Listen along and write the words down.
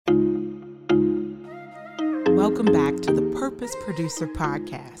Welcome back to the Purpose Producer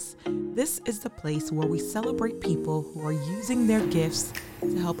Podcast. This is the place where we celebrate people who are using their gifts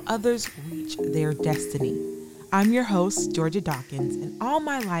to help others reach their destiny. I'm your host, Georgia Dawkins, and all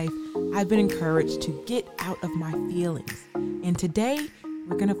my life I've been encouraged to get out of my feelings. And today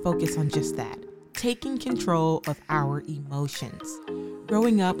we're going to focus on just that, taking control of our emotions.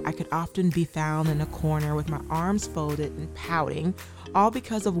 Growing up, I could often be found in a corner with my arms folded and pouting, all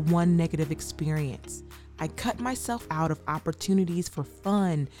because of one negative experience. I cut myself out of opportunities for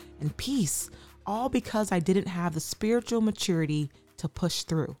fun and peace, all because I didn't have the spiritual maturity to push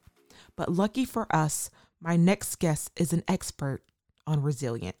through. But lucky for us, my next guest is an expert on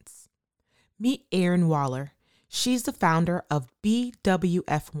resilience. Meet Erin Waller. She's the founder of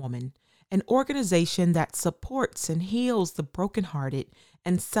BWF Woman, an organization that supports and heals the brokenhearted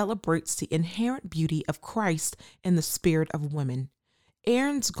and celebrates the inherent beauty of Christ in the spirit of women.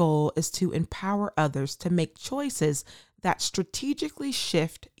 Erin's goal is to empower others to make choices that strategically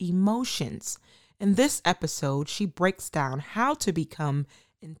shift emotions. In this episode, she breaks down how to become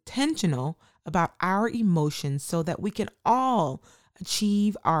intentional about our emotions so that we can all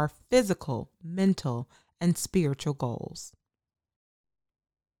achieve our physical, mental, and spiritual goals.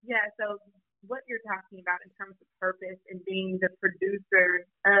 Yeah, so what you're talking about in terms of purpose and being the producer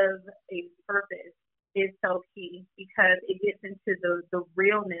of a purpose is so key because it gets into the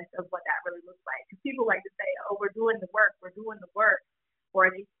realness of what that really looks like. Because people like to say, oh, we're doing the work.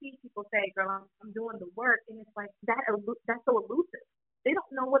 Or they see people say, girl, I'm doing the work. And it's like, that's so elusive. They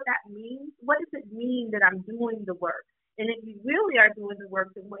don't know what that means. What does it mean that I'm doing the work? And if you really are doing the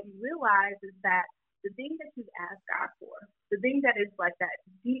work, then what you realize is that the thing that you've asked God for, the thing that is like that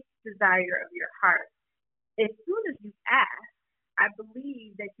deep desire of your heart, as soon as you ask, I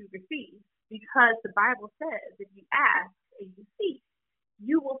believe that you receive, because the Bible says if you ask and you seek,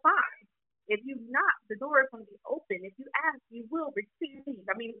 you will find. If you knock, the door is going to be open. If you ask, you will receive.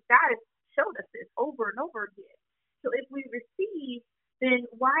 I mean, God has showed us this over and over again. So if we receive, then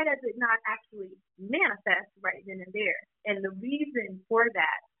why does it not actually manifest right then and there? And the reason for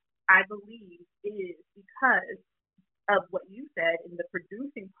that, I believe, is because of what you said in the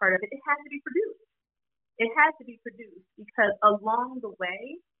producing part of it. It has to be produced. It has to be produced because along the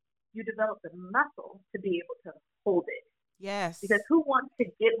way, you develop the muscle to be able to hold it. Yes. Because who wants to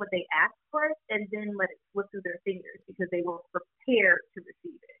get what they ask for and then let it slip through their fingers because they weren't prepared to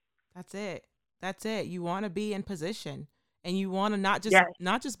receive it? That's it. You want to be in position, and you want to not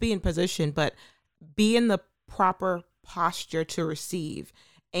just be in position, but be in the proper posture to receive.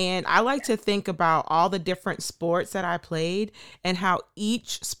 And I like to think about all the different sports that I played and how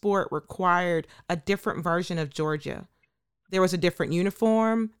each sport required a different version of Georgia. There was a different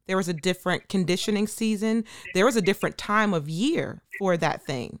uniform. There was a different conditioning season. There was a different time of year for that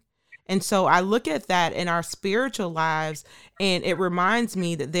thing. And so I look at that in our spiritual lives, and it reminds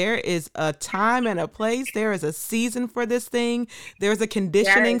me that there is a time and a place. There is a season for this thing. There's a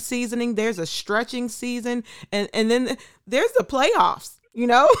conditioning seasoning. There's a stretching season. And then there's the playoffs. You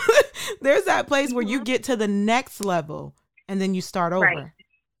know, there's that place where you get to the next level and then you start over. Right.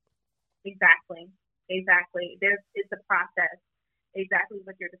 Exactly. It's a process. Exactly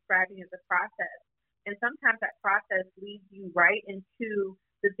what you're describing is a process. And sometimes that process leads you right into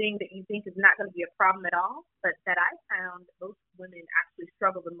the thing that you think is not going to be a problem at all, but that I found most women actually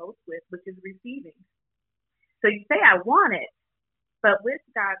struggle the most with, which is receiving. So you say, I want it, but with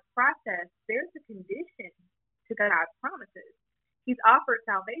God's process, there's a condition to God's promises. He's offered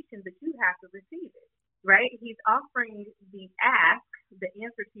salvation, but you have to receive it, right? He's offering the ask, the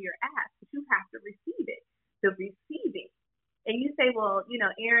answer to your ask, but you have to receive it, the receiving. And you say, well,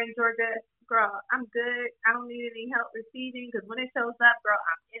 Erin, Georgia, girl, I'm good. I don't need any help receiving because when it shows up, girl,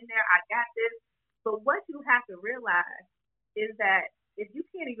 I'm in there. I got this. But what you have to realize is that if you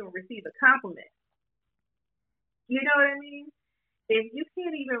can't even receive a compliment, you know what I mean? If you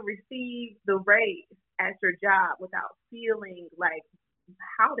can't even receive the raise at your job without feeling like,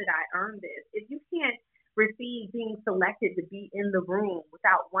 how did I earn this? If you can't receive being selected to be in the room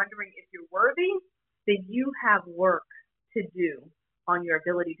without wondering if you're worthy, then you have work to do on your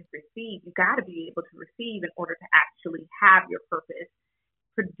ability to receive. You got to be able to receive in order to actually have your purpose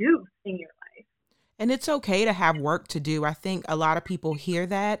produced in your life. And it's okay to have work to do. I think a lot of people hear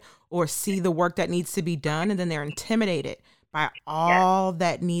that or see the work that needs to be done, and then they're intimidated by all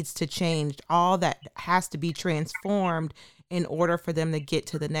that needs to change, all that has to be transformed in order for them to get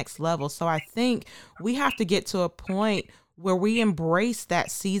to the next level. So I think we have to get to a point where we embrace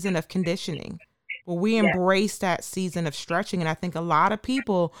that season of conditioning, where we embrace that season of stretching. And I think a lot of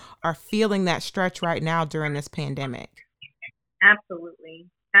people are feeling that stretch right now during this pandemic. Absolutely.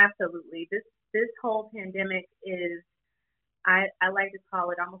 Absolutely. This whole pandemic is, I like to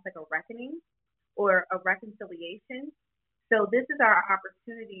call it almost like a reckoning or a reconciliation. So this is our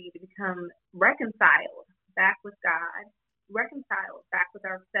opportunity to become reconciled back with God, reconciled back with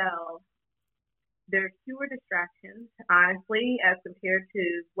ourselves. There's fewer distractions, honestly, as compared to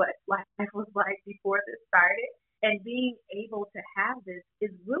what life was like before this started. And being able to have this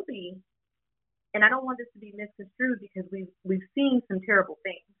is really, and I don't want this to be misconstrued because we've seen some terrible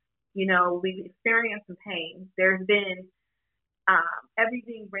things. You know, we've experienced some pain. There's been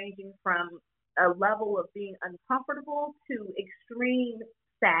everything ranging from a level of being uncomfortable to extreme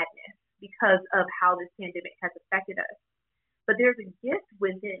sadness because of how this pandemic has affected us. But there's a gift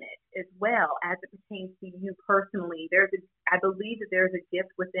within it as well as it pertains to you personally. I believe that there's a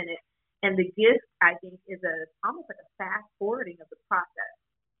gift within it, and the gift I think is almost like a fast forwarding of the process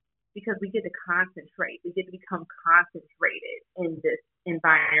because we get to concentrate, we get to become concentrated in this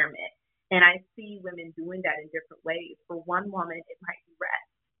environment. And I see women doing that in different ways. For one woman, it might be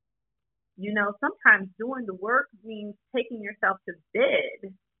rest. You know, sometimes doing the work means taking yourself to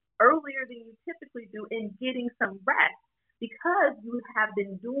bed earlier than you typically do and getting some rest because you have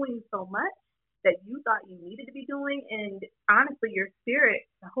been doing so much that you thought you needed to be doing. And honestly, your spirit,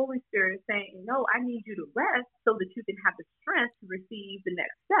 the Holy Spirit is saying, no, I need you to rest so that you can have the strength to receive the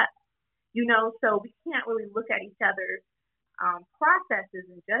next step. You know, so we can't really look at each other's processes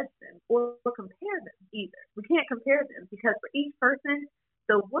and judge them or compare them either. We can't compare them because for each person,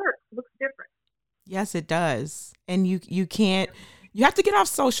 the work looks different. Yes, it does. And you can't, you have to get off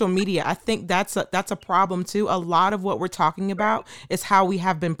social media. I think that's a problem too. A lot of what we're talking about is how we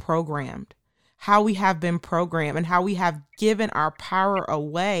have been programmed, and how we have given our power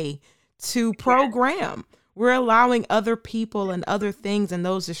away to program. We're allowing other people and other things and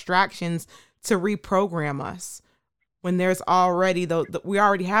those distractions to reprogram us when there's already we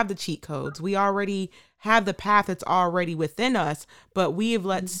already have the cheat codes. We already have the path that's already within us, but we have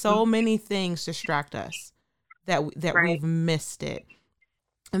let so many things distract us that we've missed it.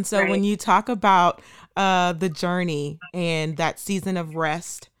 And so when you talk about the journey and that season of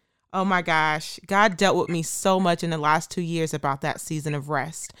rest, oh my gosh, God dealt with me so much in the last 2 years about that season of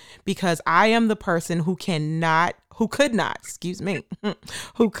rest because I am the person who could not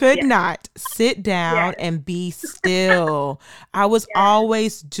sit down and be still. I was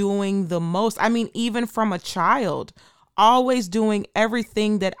always doing the most. I mean, even from a child, always doing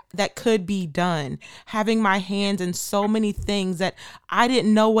everything that could be done, having my hands in so many things that I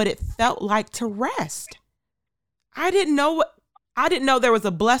didn't know what it felt like to rest. I didn't know there was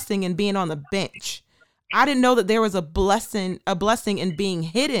a blessing in being on the bench. I didn't know that there was a blessing in being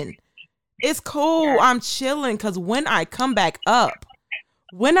hidden. It's cool. I'm chilling because when I come back up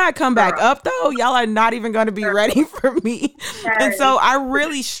though, y'all are not even going to be ready for me. And so I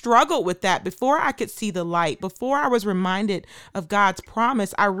really struggled with that before I could see the light, before I was reminded of God's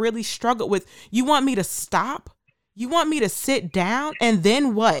promise. I really struggled with, you want me to stop? You want me to sit down? And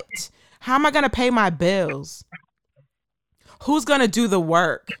then what? How am I going to pay my bills? Who's going to do the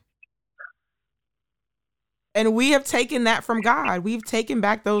work? And we have taken that from God. We've taken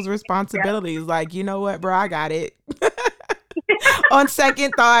back those responsibilities. Like, you know what, bro, I got it. On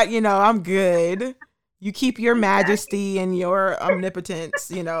second thought, I'm good. You keep your majesty and your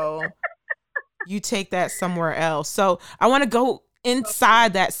omnipotence, you take that somewhere else. So I want to go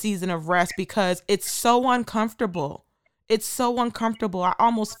inside that season of rest because it's so uncomfortable. It's so uncomfortable. I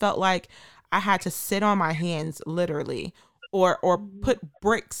almost felt like I had to sit on my hands literally or put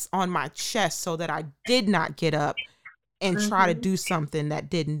bricks on my chest so that I did not get up and try to do something that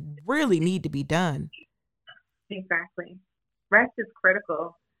didn't really need to be done. Exactly. Rest is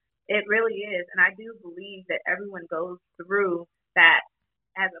critical. It really is. And I do believe that everyone goes through that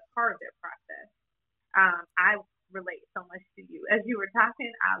as a part of their process. I relate so much to you. As you were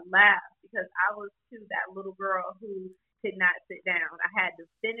talking, I laughed because I was too that little girl who could not sit down. I had to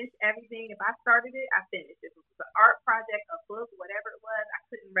finish everything. If I started it, I finished. If it was an art project, a book, whatever it was, I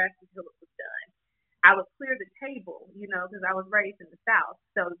couldn't rest until it was done. I would clear the table, because I was raised in the South.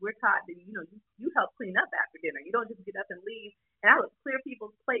 So we're taught that, you help clean up after dinner. You don't just get up and leave. And I would clear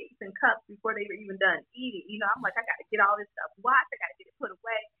people's plates and cups before they were even done eating. I'm like, I got to get all this stuff washed. I got to get it put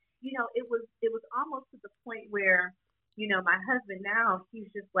away. It was almost to the point where, my husband now, he's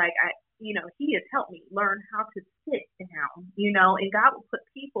just like, he has helped me learn how to sit down, and God will put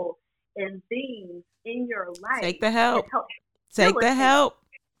people and things in your life. Take the help. Take the help.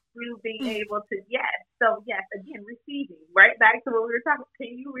 You being able to, yes. So, yes, again, receiving, right back to what we were talking about.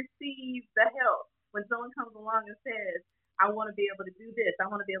 Can you receive the help when someone comes along and says, I want to be able to do this,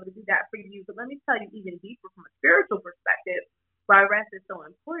 I want to be able to do that for you. But let me tell you even deeper from a spiritual perspective, why rest is so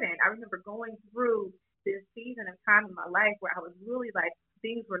important. I remember going through this season of time in my life where I was really like,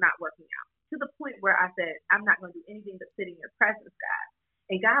 things were not working out to the point where I said, I'm not going to do anything but sit in your presence, God.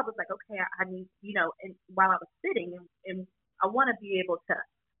 And God was like, okay, I need, and while I was sitting, and I want to be able to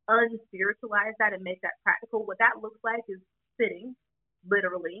unspiritualize that and make that practical. What that looks like is sitting,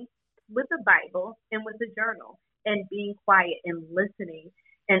 literally, with the Bible and with the journal and being quiet and listening.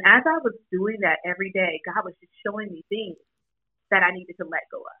 And as I was doing that every day, God was just showing me things that I needed to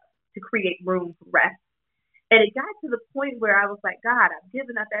let go of to create room for rest. And it got to the point where I was like, God, I've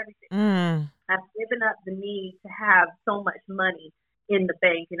given up everything. I've given up the need to have so much money in the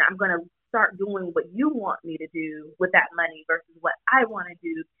bank, and I'm going to start doing what you want me to do with that money versus what I want to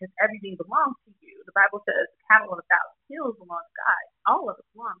do, because everything belongs to you. The Bible says the cattle on 1,000 hills belong to God. All of it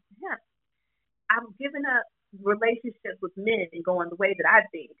belongs to him. I'm giving up relationships with men and going the way that I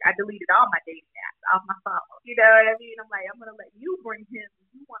think. I deleted all my dating apps off my phone. You know what I mean? I'm like, I'm going to let you bring him if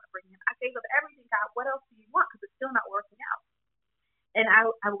you want to bring him. I gave up everything, God. What else do you want? Because it's still not working out. And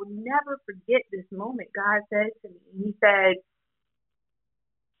I will never forget this moment. God said to me, he said,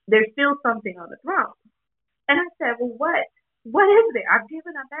 there's still something on the throne. And I said, well, what? What is there? I've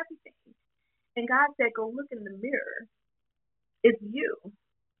given up everything. And God said, go look in the mirror. It's you.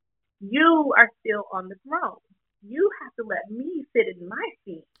 You are still on the throne. You have to let me sit in my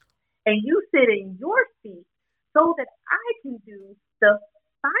seat and you sit in your seat so that I can do the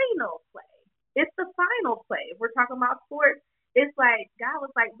final play. It's the final play. If we're talking about sports, it's like God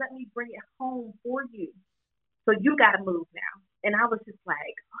was like, let me bring it home for you. So you got to move now. And I was just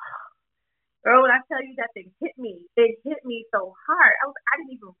like, oh, girl, when I tell you that thing hit me, it hit me so hard. I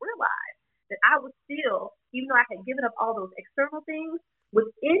didn't even realize that I was still, even though I had given up all those external things,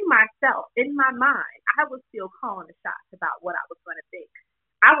 within myself, in my mind, I was still calling the shots about what I was going to think.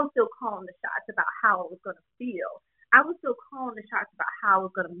 I was still calling the shots about how I was going to feel. I was still calling the shots about how I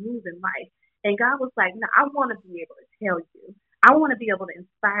was going to move in life. And God was like, no, I want to be able to tell you. I want to be able to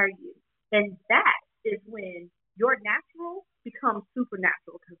inspire you. And that is when your natural becomes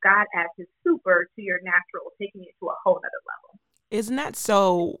supernatural, because God adds his super to your natural, taking it to a whole other level. Isn't that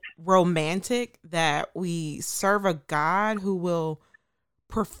so romantic that we serve a God who will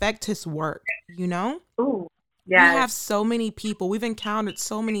perfect his work, you know? Ooh, yeah. We have so many people, we've encountered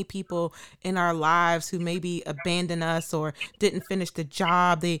so many people in our lives who maybe abandoned us or didn't finish the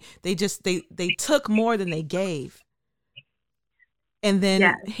job. They took more than they gave. And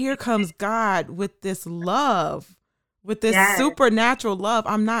then here comes God with this love, with this supernatural love.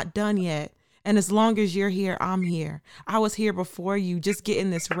 I'm not done yet. And as long as you're here, I'm here. I was here before you, just getting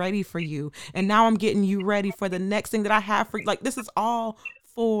this ready for you. And now I'm getting you ready for the next thing that I have for you. Like, this is all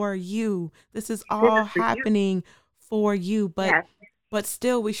for you. This is all happening for you. But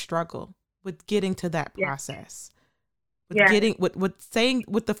still we struggle with getting to that process. With saying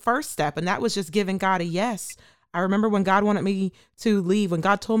with the first step. And that was just giving God a yes. I remember when God wanted me to leave, when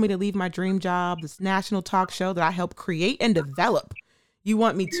God told me to leave my dream job, this national talk show that I helped create and develop. You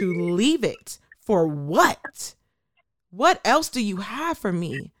want me to leave it for what? What else do you have for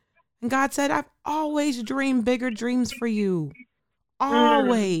me? And God said, I've always dreamed bigger dreams for you.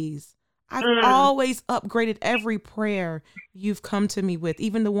 Always. I've always upgraded every prayer you've come to me with,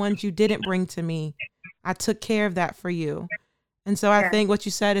 even the ones you didn't bring to me. I took care of that for you. And so I think what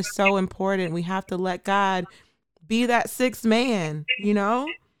you said is so important. We have to let God be that sixth man, you know?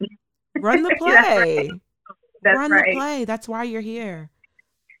 Run the play. Run the play. That's why you're here.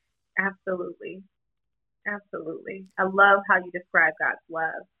 Absolutely. Absolutely. I love how you describe God's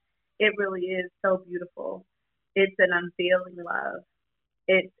love. It really is so beautiful. It's an unfailing love.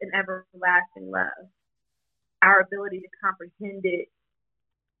 It's an everlasting love. Our ability to comprehend it,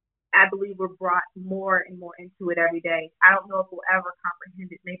 I believe we're brought more and more into it every day. I don't know if we'll ever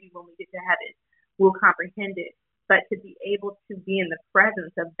comprehend it. Maybe when we get to heaven, we'll comprehend it. But to be able to be in the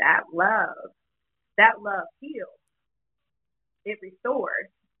presence of that love heals. It restores.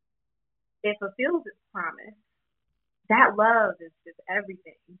 It fulfills its promise. That love is just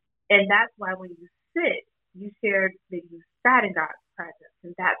everything. And that's why when you sit, you shared that you sat in God's presence.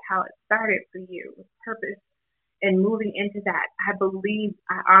 And that's how it started for you, with purpose and moving into that. I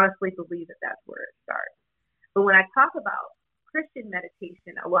honestly believe that that's where it starts. But when I talk about Christian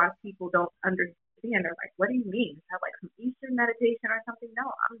meditation, a lot of people don't understand. They're like, what do you mean? Is that like some Eastern meditation or something? No,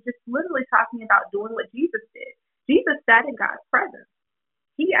 I'm just literally talking about doing what Jesus did. Jesus sat in God's presence.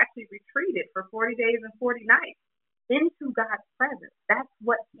 He actually retreated for 40 days and 40 nights into God's presence. That's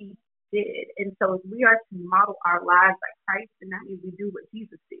what he did. And so we are to model our lives like Christ, and that means we do what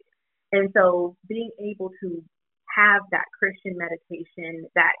Jesus did. And so being able to have that Christian meditation,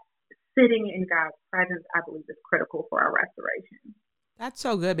 that sitting in God's presence, I believe is critical for our restoration. That's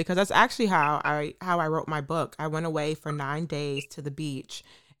so good because that's actually how I wrote my book. I went away for 9 days to the beach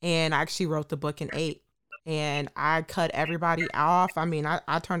and I actually wrote the book in 8. And I cut everybody off. I mean,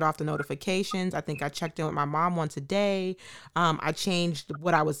 I turned off the notifications. I think I checked in with my mom once a day. I changed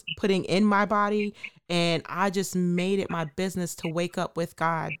what I was putting in my body, and I just made it my business to wake up with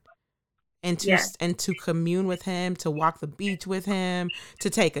God and Yes. to commune with him, to walk the beach with him, to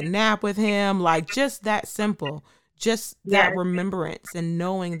take a nap with him, like just that simple. Just that Yes. remembrance and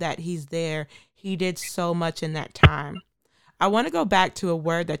knowing that he's there. He did so much in that time. I want to go back to a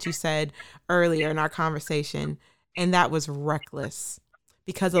word that you said earlier in our conversation, and that was reckless.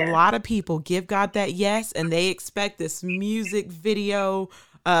 Because a Yes. lot of people give God that yes, and they expect this music video,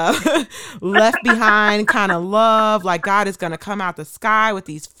 left behind kind of love, like God is going to come out the sky with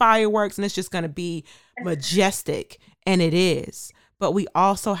these fireworks and it's just going to be majestic. And it is. But we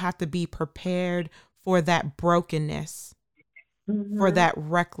also have to be prepared for that brokenness, for that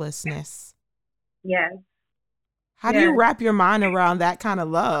recklessness. Yes. How do you wrap your mind around that kind of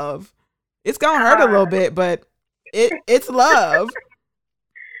love? It's going to hurt a little bit, but it's love.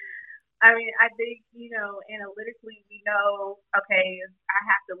 I mean, I think, analytically we know, okay, I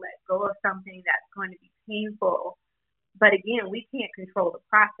have to let go of something that's going to be painful. But again, we can't control the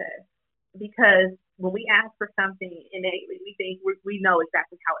process because when we ask for something innately, we think we know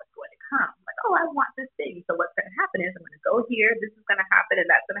exactly how it's going to come. Like, oh, I want this thing. So what's going to happen is I'm going to go here, this is going to happen, and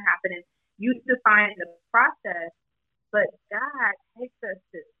that's going to happen. And you define the process, but God takes us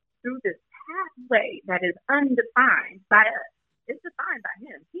through this pathway that is undefined by us. It's defined by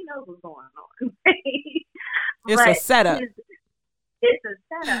him. He knows what's going on. It's a setup. It's a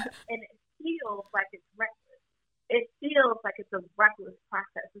setup, and it feels like it's reckless. It feels like it's a reckless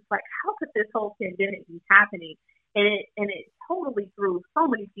process. It's like, how could this whole pandemic be happening? And it totally threw so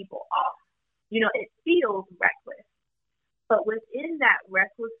many people off. It feels reckless. But within that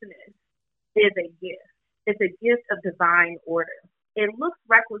recklessness is a gift. It's a gift of divine order. It looks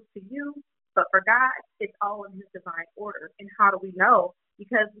reckless to you, but for God, it's all in his divine order. And how do we know?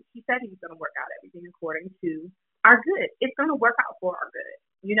 Because he said he's going to work out everything according to our good. It's going to work out for our good.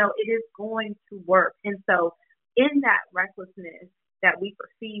 It is going to work. And so in that recklessness that we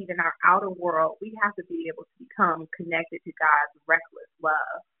perceive in our outer world, we have to be able to become connected to God's reckless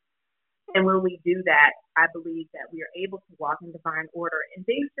love. And when we do that, I believe that we are able to walk in divine order and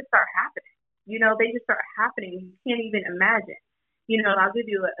things just start happening. They just start happening. You can't even imagine. I'll give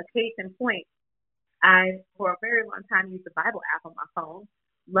you a case in point. I, for a very long time, used the Bible app on my phone.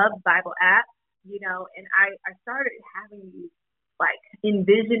 Loved Bible app, and I started having these, like,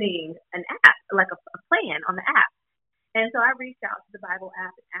 envisioning an app, like a plan on the app. And so I reached out to the Bible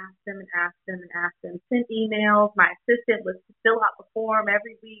app and asked them, sent emails. My assistant was to fill out the form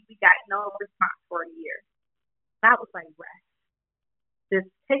every week. We got no response for a year. That was like, rest. Just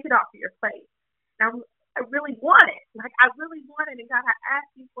take it off of your plate. Now, I really want it. Like, I really want it. And God, I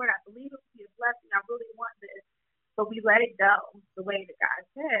asked you for it. I believe it will be a blessing. I really want this. But we let it go the way that God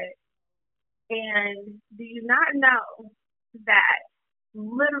said. And do you not know that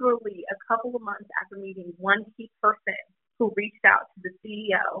literally a couple of months after meeting one key person who reached out to the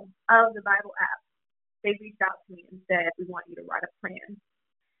CEO of the Bible app, they reached out to me and said, we want you to write a plan.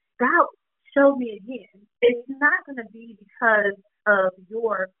 God showed me again, it's not going to be because of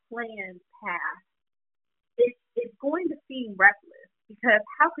your planned path. It's going to seem reckless because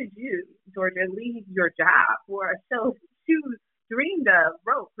how could you, Georgia, leave your job for a show you dreamed of,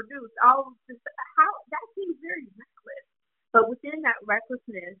 wrote, produced, all of this? How that seems very reckless. But within that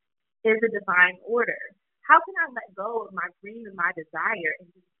recklessness is a divine order. How can I let go of my dream and my desire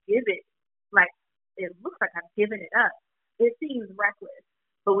and just give it, like it looks like I've given it up? It seems reckless,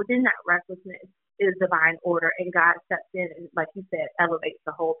 but within that recklessness is divine order, and God steps in and, like you said, elevates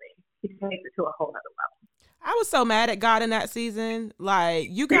the whole thing. He takes it to a whole other level. I was so mad at God in that season. Like,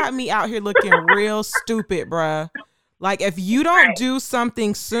 you got me out here looking real stupid, bruh. Like, if you don't do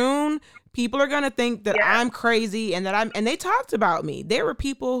something soon, people are going to think that I'm crazy and and they talked about me. There were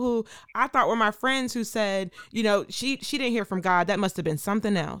people who I thought were my friends who said, she didn't hear from God. That must have been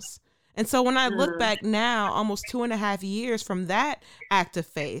something else. And so when I look back now, almost 2.5 years from that act of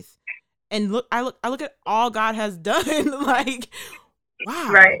faith, and I look at all God has done, like,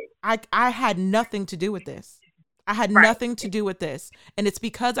 wow, I had nothing to do with this. I had nothing to do with this. And it's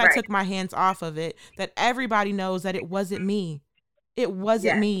because I took my hands off of it that everybody knows that it wasn't me. It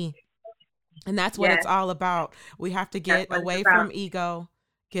wasn't me. And that's what it's all about. We have to get away from ego,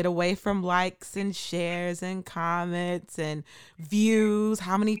 get away from likes and shares and comments and views.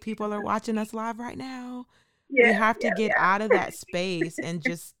 How many people are watching us live right now? We have to get out of that space and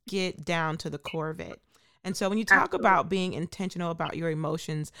just get down to the core of it. And so when you talk Absolutely. about being intentional about your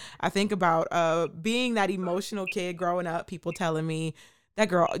emotions, I think about being that emotional kid growing up, people telling me, that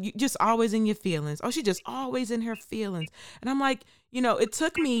girl, you just always in your feelings. Oh, she just always in her feelings. And I'm like, it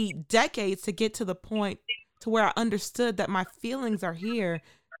took me decades to get to the point to where I understood that my feelings are here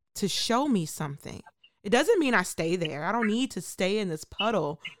to show me something. It doesn't mean I stay there. I don't need to stay in this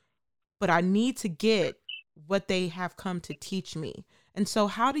puddle, but I need to get what they have come to teach me. And so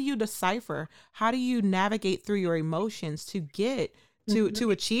how do you decipher? How do you navigate through your emotions to get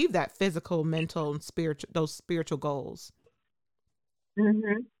to achieve that physical, mental, and those spiritual goals?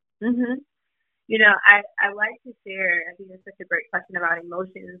 Mhm. Mhm. I like to share. I think it's such a great question about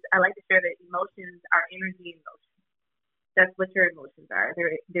emotions. I like to share that emotions are energy and motion. That's what your emotions are.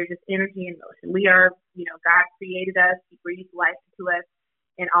 They're just energy and motion. We are, God created us. He breathed life into us,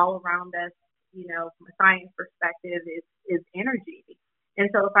 and all around us, from a science perspective, is energy. And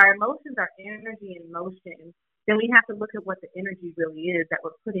so, if our emotions are energy and motion, then we have to look at what the energy really is that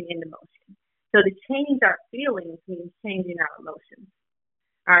we're putting into motion. So, to change our feelings means changing our emotions.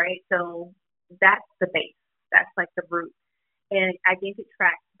 All right. So that's the base. That's like the root. And I think it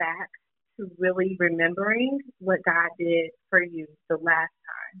tracks back to really remembering what God did for you the last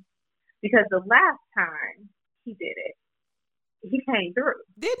time. Because the last time he did it, he came through.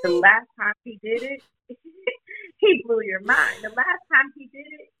 Didn't The he? last time he did it, he blew your mind. The last time he did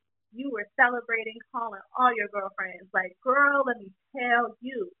it, you were celebrating, calling all your girlfriends, like, girl, let me tell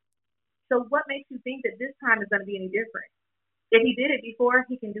you. So what makes you think that this time is going to be any different? If he did it before,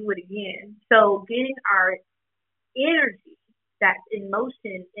 he can do it again. So getting our energy that's in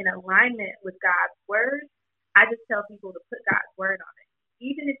motion in alignment with God's word, I just tell people to put God's word on it.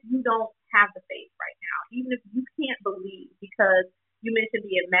 Even if you don't have the faith right now, even if you can't believe, because you mentioned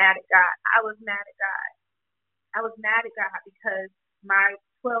being mad at God. I was mad at God. I was mad at God because my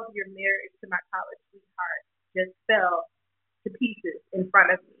 12-year marriage to my college sweetheart just fell to pieces in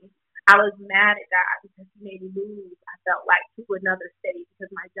front of me. I was mad at God because he made me move, I felt like, to another state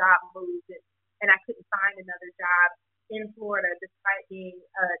because my job moved and I couldn't find another job in Florida despite being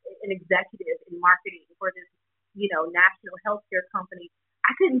an executive in marketing for this, national healthcare company.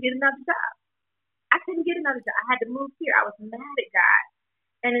 I couldn't get another job. I couldn't get another job. I had to move here. I was mad at God.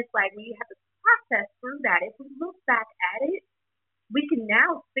 And it's like when you have to process through that, if we look back at it, we can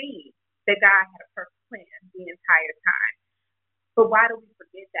now see that God had a perfect plan the entire time. But why do we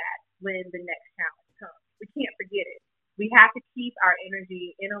forget that when the next challenge comes? We can't forget it. We have to keep our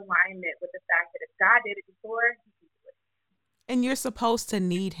energy in alignment with the fact that if God did it before, he can do it. And you're supposed to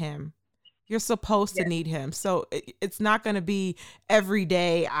need him. You're supposed to Yes. need him. So it's not going to be every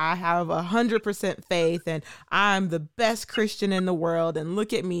day I have 100% faith and I'm the best Christian in the world. And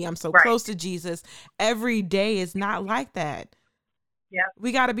look at me, I'm so Right. close to Jesus. Every day is not like that. Yeah.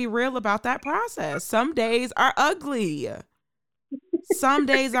 We got to be real about that process. Some days are ugly. Some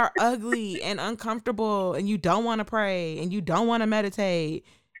days are ugly and uncomfortable and you don't want to pray and you don't want to meditate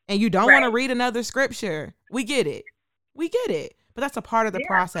and you don't want to read another scripture. We get it. We get it. But that's a part of the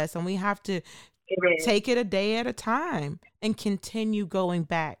process and we have to take it a day at a time and continue going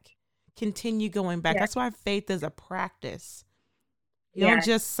back. Continue going back. That's why faith is a practice. You don't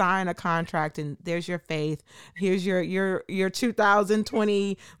just sign a contract and there's your faith. Here's your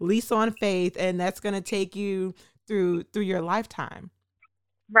 2020 lease on faith and that's going to take you through your lifetime.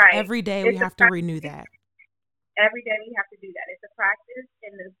 Right. Every day we have to renew that. Every day we have to do that. It's a practice,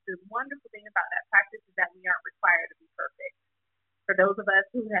 and the wonderful thing about that practice is that we aren't required to be perfect. For those of us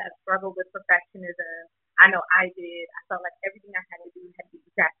who have struggled with perfectionism, I know I did. I felt like everything I had to do had to be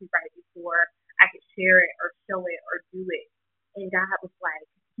exactly right before I could share it or show it or do it. And God was like,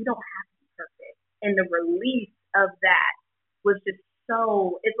 you don't have to be perfect. And the release of that was just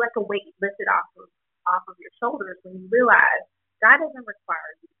so, it's like a weight lifted off of your shoulders when you realize God doesn't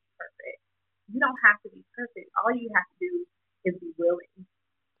require you to be perfect. You don't have to be perfect. All you have to do is be willing.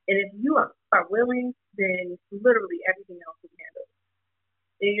 And if you are willing, then literally everything else is handled.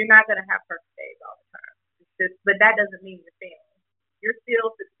 And you're not going to have perfect days all the time. But that doesn't mean you're failing. You're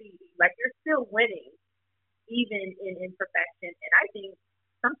still succeeding. Like, you're still winning, even in imperfection. And I think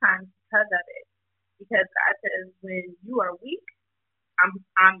sometimes because of it, because God says, when you are weak, I'm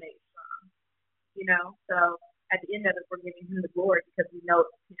made strong. So at the end of it, we're giving him the glory because we know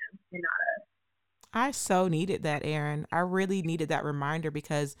it's him and not us. I so needed that, Erin. I really needed that reminder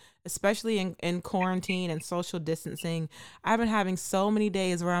because especially in quarantine and social distancing, I've been having so many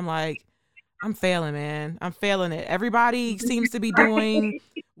days where I'm like, I'm failing, man. I'm failing it. Everybody seems to be doing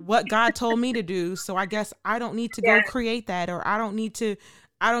what God told me to do. So I guess I don't need to go create that, or I don't need to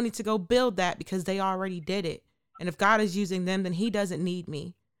go build that because they already did it. And if God is using them, then he doesn't need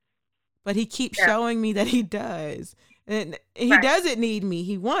me. but he keeps Yeah. showing me that he does. And he Right. doesn't need me.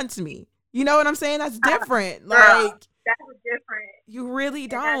 He wants me. You know what I'm saying? That's different. Girl, Like, that was different. you really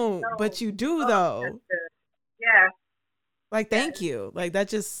And that's don't, so, but you do oh, that's though. good. Yeah. Like, thank Yes. you. Like, that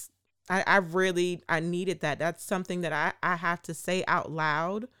just, I needed that. That's something that I have to say out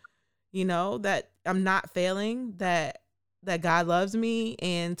loud, you know, that I'm not failing, that God loves me,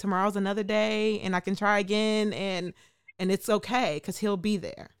 and tomorrow's another day, and I can try again, and it's okay, because he'll be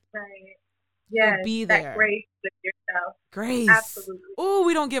there. Right. He'll Yes. be That there. grace with yourself. Grace. Absolutely. Oh,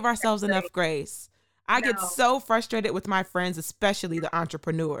 we don't give That's ourselves great. enough grace. I get No. so frustrated with my friends, especially the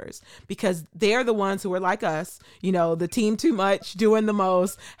entrepreneurs, because they're the ones who are like us, you know, the team too much, doing the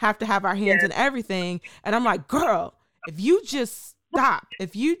most, have to have our hands Yes. in everything. And I'm like, girl, if you just stop,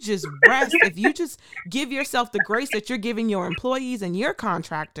 if you just rest, if you just give yourself the grace that you're giving your employees and your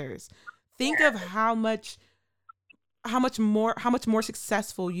contractors, think of how much more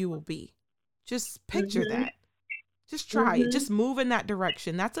successful you will be. Just picture Mhm. that. Just try it. Mhm. Just move in that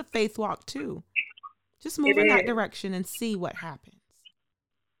direction. That's a faith walk too. Just It move in that is. direction and see what happens.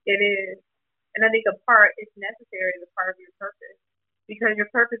 It is. And I think a part is necessary as a part of your purpose, because your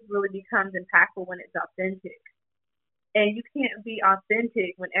purpose really becomes impactful when it's authentic. And you can't be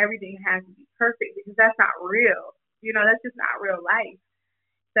authentic when everything has to be perfect, because that's not real. You know, that's just not real life.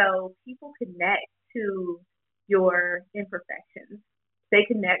 So people connect to your imperfections. They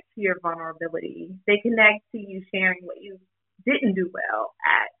connect to your vulnerability. They connect to you sharing what you didn't do well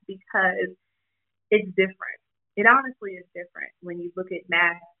at, because it's different. It honestly is different when you look at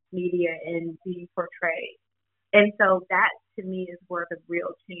mass media and being portrayed. And so that, to me, is where the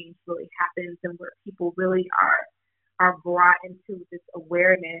real change really happens, and where people really are brought into this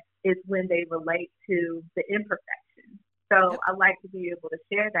awareness, is when they relate to the imperfection. So Yep. I like to be able to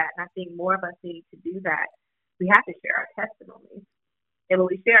share that, and I think more of us need to do that. We have to share our testimonies, and when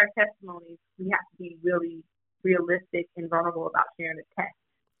we share our testimonies, we have to be really realistic and vulnerable about sharing the test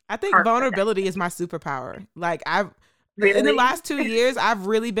I think parts of that. vulnerability is my superpower. Like, in the Really? last 2 years, I've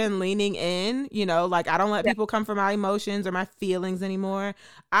really been leaning in, you know, like, I don't let Yeah. people come for my emotions or my feelings anymore.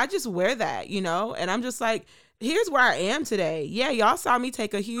 I just wear that, you know, and I'm just like, here's where I am today. Yeah, y'all saw me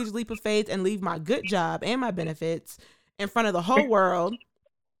take a huge leap of faith and leave my good job and my benefits in front of the whole world.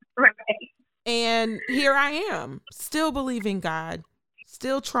 Right. And here I am, still believing God,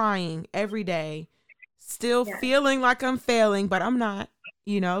 still trying every day, still Yes. feeling like I'm failing, but I'm not,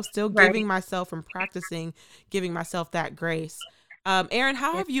 you know, still Right. giving myself and practicing, giving myself that grace. Erin,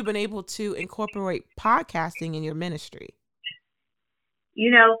 how Yes. have you been able to incorporate podcasting in your ministry?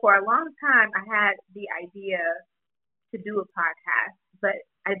 You know, for a long time, I had the idea to do a podcast, but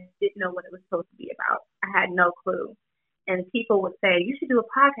I didn't know what it was supposed to be about. I had no clue. And people would say, "You should do a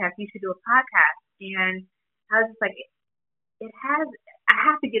podcast. You should do a podcast." And I was just like, I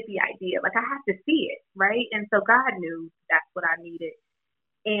have to get the idea. Like, I have to see it, right? And so God knew that's what I needed.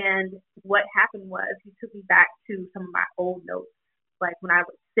 And what happened was, He took me back to some of my old notes, like when I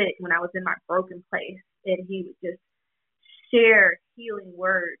was sick, when I was in my broken place, and He would just share healing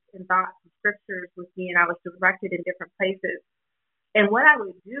words and thoughts and scriptures with me, and I was directed in different places. And what I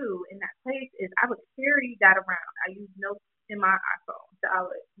would do in that place is I would carry that around. I use notes in my iPhone. So I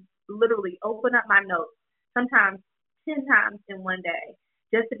would literally open up my notes, sometimes 10 times in one day,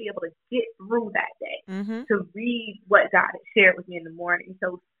 just to be able to get through that day, Mm-hmm. to read what God had shared with me in the morning.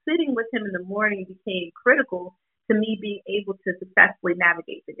 So sitting with Him in the morning became critical to me being able to successfully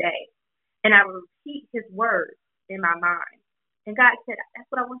navigate the day. And I would repeat His words in my mind. And God said,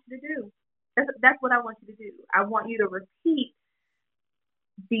 "That's what I want you to do. That's what I want you to do. I want you to repeat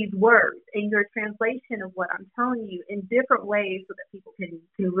these words in your translation of what I'm telling you in different ways, so that people can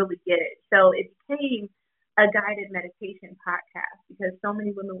really get it." So it became a guided meditation podcast, because so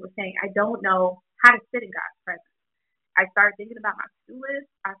many women were saying, "I don't know how to sit in God's presence." I started thinking about my to-do list.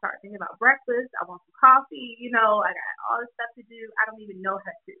 I started thinking about breakfast. I want some coffee. You know, I got all this stuff to do. I don't even know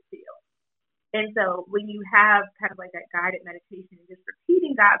how to sit still. And so when you have kind of like that guided meditation, just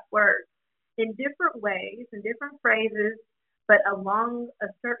repeating God's word in different ways, in different phrases, but along a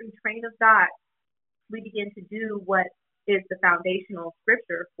certain train of thought, we begin to do what is the foundational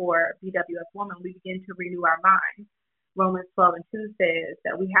scripture for BWF Woman. We begin to renew our mind. Romans 12:2 says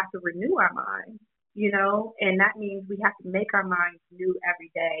that we have to renew our mind, you know, and that means we have to make our minds new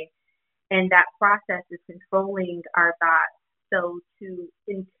every day. And that process is controlling our thoughts. So to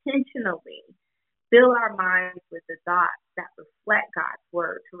intentionally fill our minds with the thoughts that reflect God's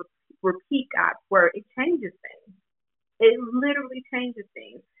word, to repeat God's word, it changes things. It literally changes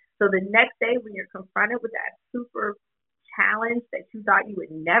things. So the next day when you're confronted with that super challenge that you thought you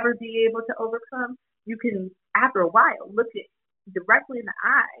would never be able to overcome, you can, after a while, look at directly in the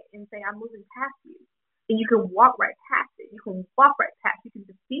eye and say, I'm moving past you. And you can walk right past it. You can walk right past. You can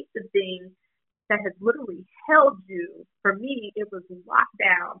defeat the thing that has literally held you. For me, it was locked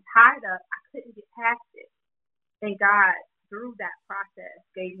down, tied up. I couldn't get past it. And God, through that process,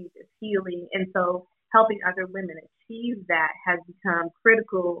 gave me this healing. And so helping other women achieve that has become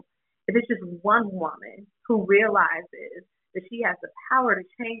critical. If it's just one woman who realizes that she has the power to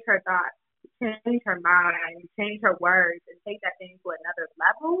change her thoughts, to change her mind, to change her words, and take that thing to another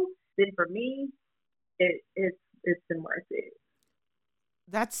level, then for me, it's been worth it.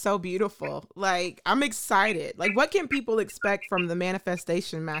 That's so beautiful. Like, I'm excited. Like, what can people expect from the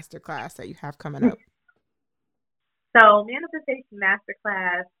Manifestation Masterclass that you have coming up? So Manifestation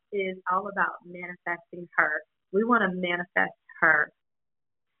Masterclass is all about manifesting her. We want to manifest her,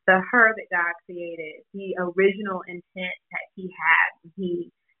 the her that God created, the original intent that he had.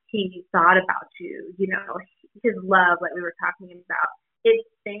 He thought about you, you know, his love, like we were talking about, it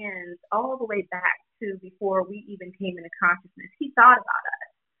stands all the way back to before we even came into consciousness. He thought about us.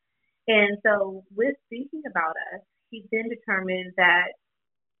 And so with thinking about us, he then determined that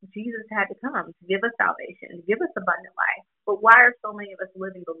Jesus had to come to give us salvation, to give us abundant life. But why are so many of us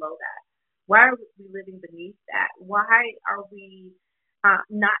living below that? Why are we living beneath that? Why are we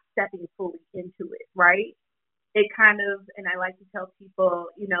not stepping fully into it, right? It kind of, and I like to tell people,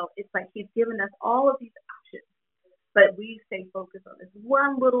 you know, it's like he's given us all of these options, but we stay focused on this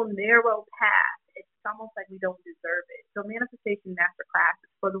one little narrow path. It's almost like we don't deserve it. So Manifestation Masterclass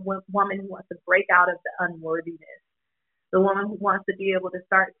is for the woman who wants to break out of the unworthiness, the woman who wants to be able to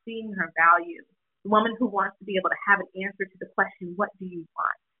start seeing her value, the woman who wants to be able to have an answer to the question, what do you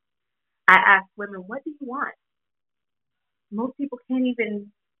want? I ask women, what do you want? Most people can't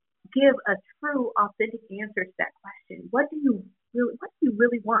even give a true, authentic answer to that question. What do you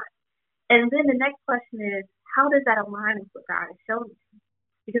really want? And then the next question is, how does that align with what God has shown you?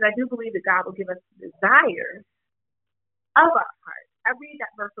 Because I do believe that God will give us the desires of our heart. I read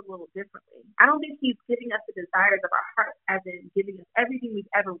that verse a little differently. I don't think he's giving us the desires of our heart as in giving us everything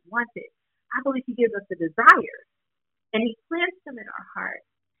we've ever wanted. I believe he gives us the desires, and he plants them in our heart,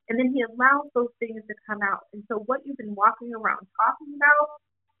 and then he allows those things to come out. And so what you've been walking around talking about,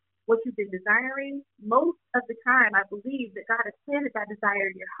 what you've been desiring, most of the time, I believe that God has planted that desire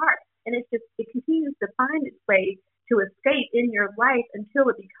in your heart. And it continues to find its way to escape in your life until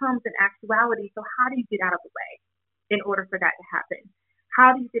it becomes an actuality. So how do you get out of the way in order for that to happen?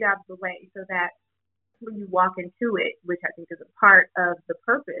 How do you get out of the way so that when you walk into it, which I think is a part of the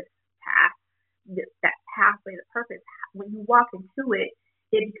purpose path, that pathway, the purpose, when you walk into it,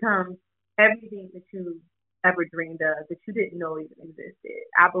 it becomes everything that you ever dreamed of, that you didn't know even existed.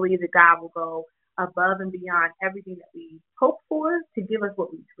 I believe that God will go above and beyond everything that we hope for to give us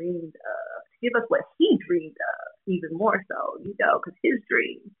what we dreamed of, to give us what he dreamed of, even more so, you know, because his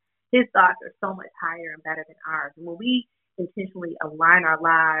dreams, his thoughts are so much higher and better than ours. And when we intentionally align our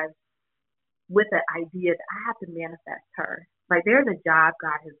lives with the idea that I have to manifest her, like there's a job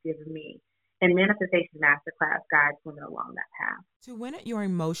God has given me, and Manifestation Masterclass guides women along that path. To win at your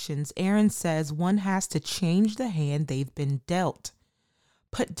emotions, Erin says one has to change the hand they've been dealt.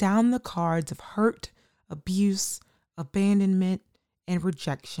 Put down the cards of hurt, abuse, abandonment, and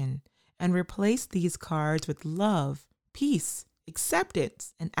rejection, and replace these cards with love, peace,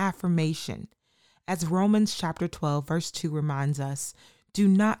 acceptance, and affirmation. As Romans chapter 12, verse 2 reminds us, do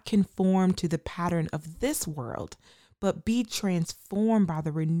not conform to the pattern of this world, but be transformed by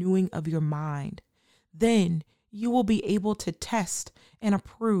the renewing of your mind. Then you will be able to test and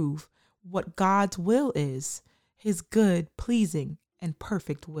approve what God's will is, his good, pleasing, and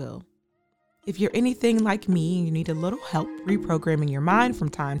perfect will. If you're anything like me and you need a little help reprogramming your mind from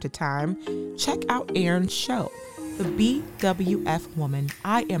time to time, check out Erin's show, The BWF Woman.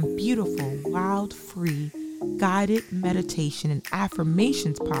 I Am Beautiful, Wild, Free, Guided Meditation and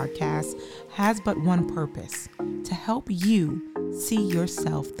Affirmations podcast has but one purpose: to help you see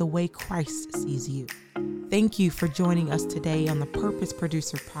yourself the way Christ sees you. Thank you for joining us today on the Purpose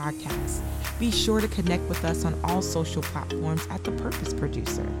Producer podcast. Be sure to connect with us on all social platforms at The Purpose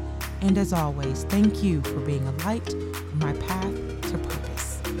Producer. And as always, thank you for being a light on my path to purpose.